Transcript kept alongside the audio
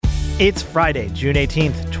It's Friday, June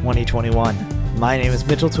 18th, 2021. My name is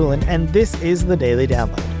Mitchell Tulin, and this is the Daily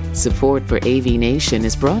Download. Support for AV Nation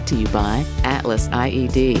is brought to you by Atlas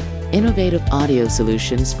IED, innovative audio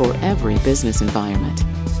solutions for every business environment.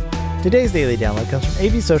 Today's Daily Download comes from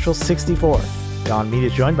AV Social 64. Dawn Mead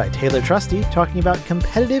is joined by Taylor Trusty talking about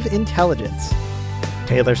competitive intelligence.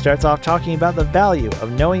 Taylor starts off talking about the value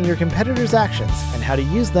of knowing your competitors' actions and how to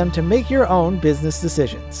use them to make your own business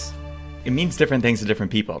decisions. It means different things to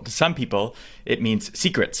different people. To some people, it means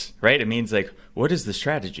secrets, right? It means like, what is the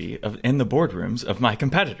strategy in the boardrooms of my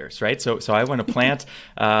competitors, right? So I want to plant,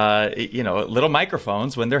 little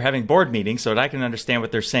microphones when they're having board meetings so that I can understand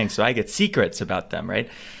what they're saying. So I get secrets about them, right?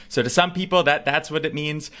 So to some people, that's what it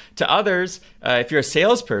means. To others, if you're a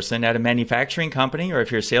salesperson at a manufacturing company, or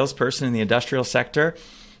if you're a salesperson in the industrial sector,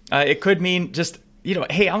 it could mean just,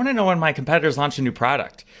 hey, I want to know when my competitors launch a new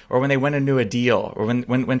product, or when they win a deal, or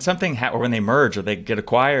when something or when they merge, or they get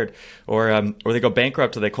acquired, or they go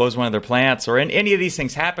bankrupt, or they close one of their plants, or any of these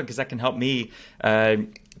things happen, because that can help me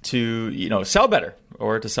to sell better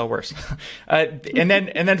or to sell worse. and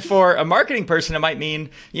then for a marketing person, it might mean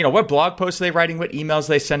what blog posts are they writing, what emails are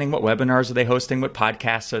they sending, what webinars are they hosting, what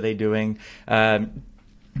podcasts are they doing.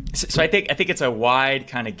 So I think it's a wide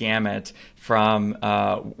kind of gamut from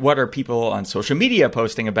what are people on social media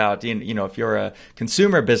posting about. If you're a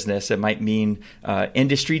consumer business, it might mean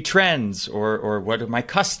industry trends or what do my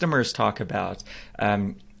customers talk about.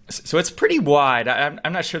 So it's pretty wide.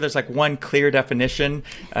 I'm not sure there's like one clear definition.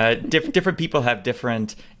 Different people have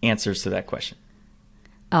different answers to that question.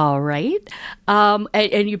 All right.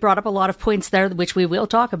 And you brought up a lot of points there, which we will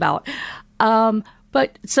talk about.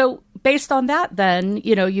 But so based on that, then,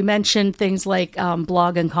 you mentioned things like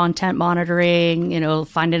blog and content monitoring,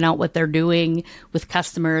 finding out what they're doing with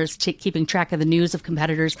customers, keeping track of the news of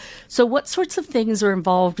competitors. So what sorts of things are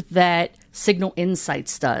involved that Signal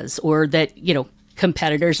Insights does, or that,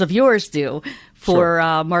 competitors of yours do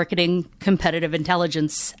for marketing competitive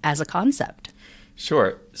intelligence as a concept?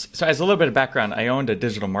 Sure. So as a little bit of background, I owned a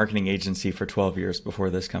digital marketing agency for 12 years before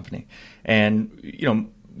this company. And,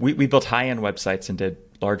 we built high-end websites and did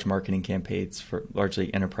large marketing campaigns for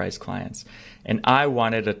largely enterprise clients. And I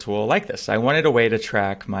wanted a tool like this. I wanted a way to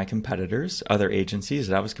track my competitors, other agencies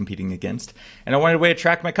that I was competing against. And I wanted a way to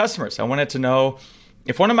track my customers. I wanted to know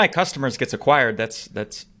if one of my customers gets acquired, that's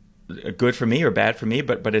good for me or bad for me,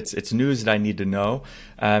 but it's news that I need to know.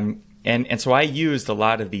 And so I used a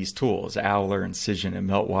lot of these tools, Owler and Cision and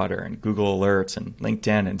Meltwater and Google Alerts and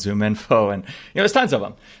LinkedIn and ZoomInfo, and there's tons of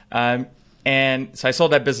them. And so I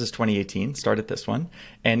sold that business 2018, started this one.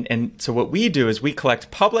 And so what we do is we collect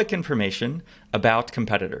public information about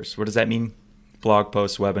competitors. What does that mean? Blog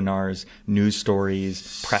posts, webinars, news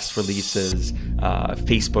stories, press releases,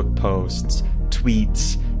 Facebook posts,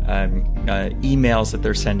 tweets, emails that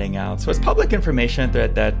they're sending out. So it's public information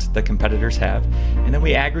that the competitors have. And then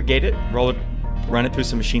we aggregate it, run it through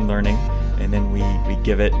some machine learning, and then we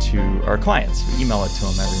give it to our clients. We email it to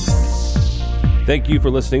them every morning. Thank you for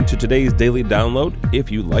listening to today's Daily Download.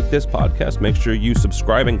 If you like this podcast, make sure you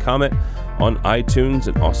subscribe and comment on iTunes,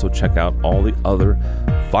 and also check out all the other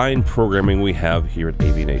fine programming we have here at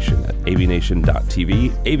AV Nation at avnation.tv,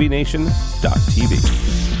 avnation.tv.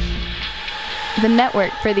 The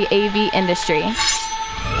network for the AV industry.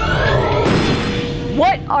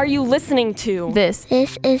 What are you listening to? This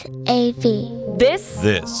is AV. This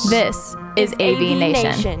is AV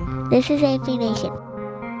Nation. This is AV Nation.